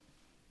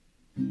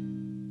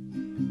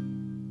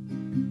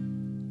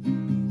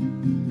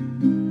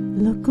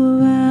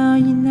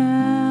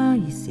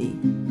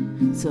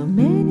So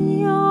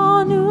many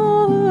on new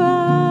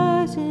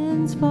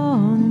horizons,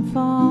 falling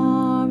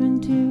far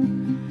into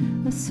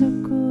a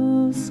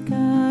circle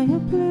sky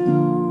of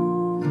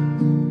blue,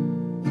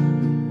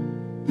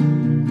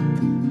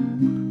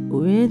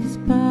 with his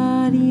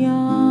body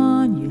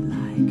on you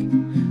like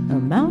a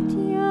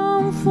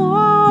mountain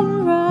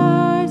falling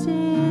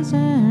rises,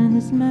 and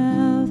his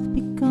mouth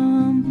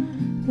become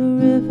the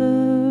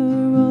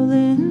river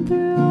rolling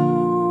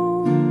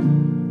through.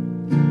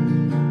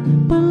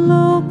 But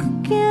look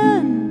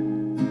again,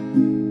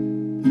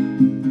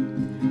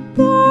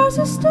 there's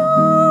a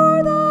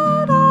star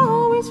that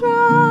always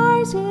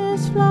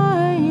rises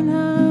flying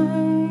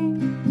high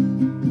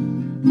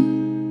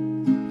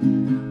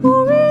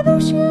over an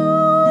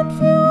ocean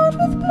filled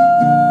with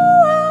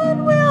blue.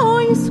 And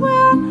will you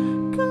swear,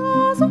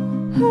 'cause I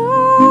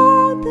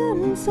heard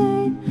them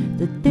say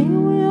that they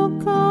will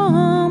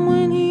come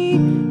when he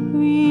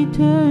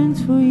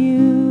returns for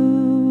you.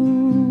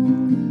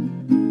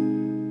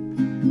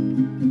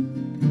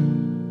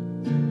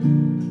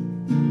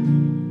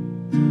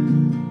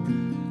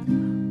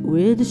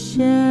 With the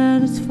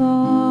shadows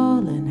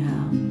falling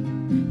out,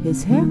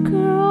 his hair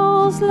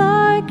curls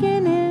like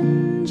an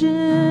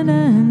engine,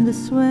 and the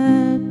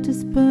sweat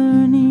is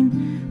burning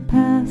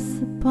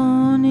past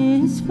upon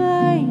his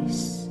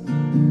face.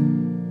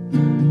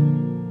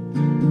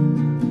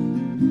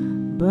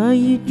 But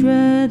you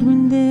dread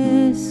when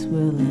this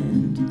will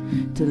end,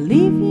 to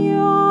leave you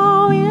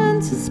all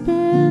in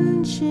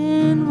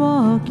suspension,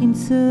 walking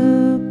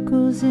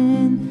circles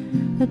in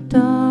a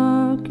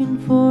dark and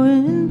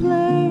foreign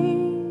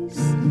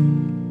place.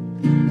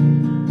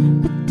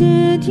 But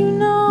did you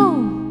know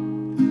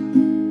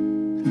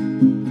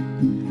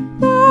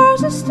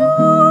there's a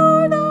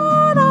star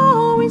that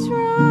always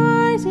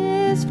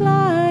rises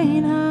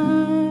flying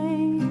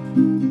high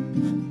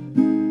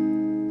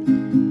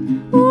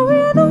over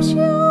an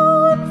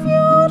ocean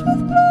filled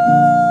with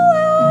blue?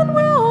 And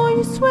will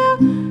you swear,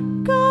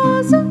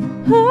 'cause I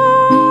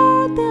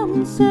heard them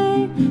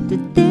say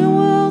that they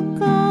will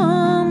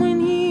come when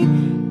he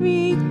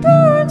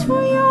returns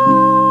for you?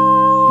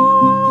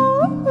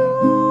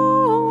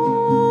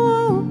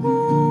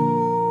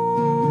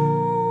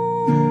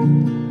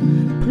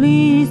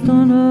 Please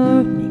don't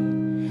hurt me,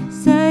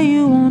 say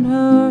you won't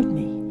hurt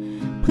me.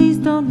 Please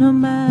don't, no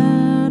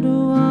matter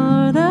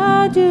what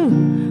I do.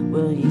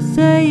 Will you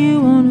say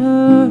you won't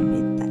hurt me,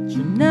 that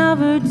you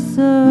never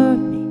desert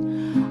me?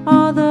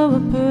 Although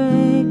I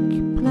break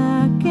you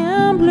black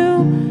and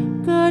blue,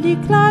 could you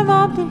climb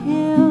up the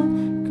hill?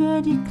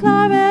 Could you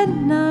climb at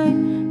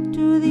night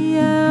to the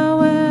air?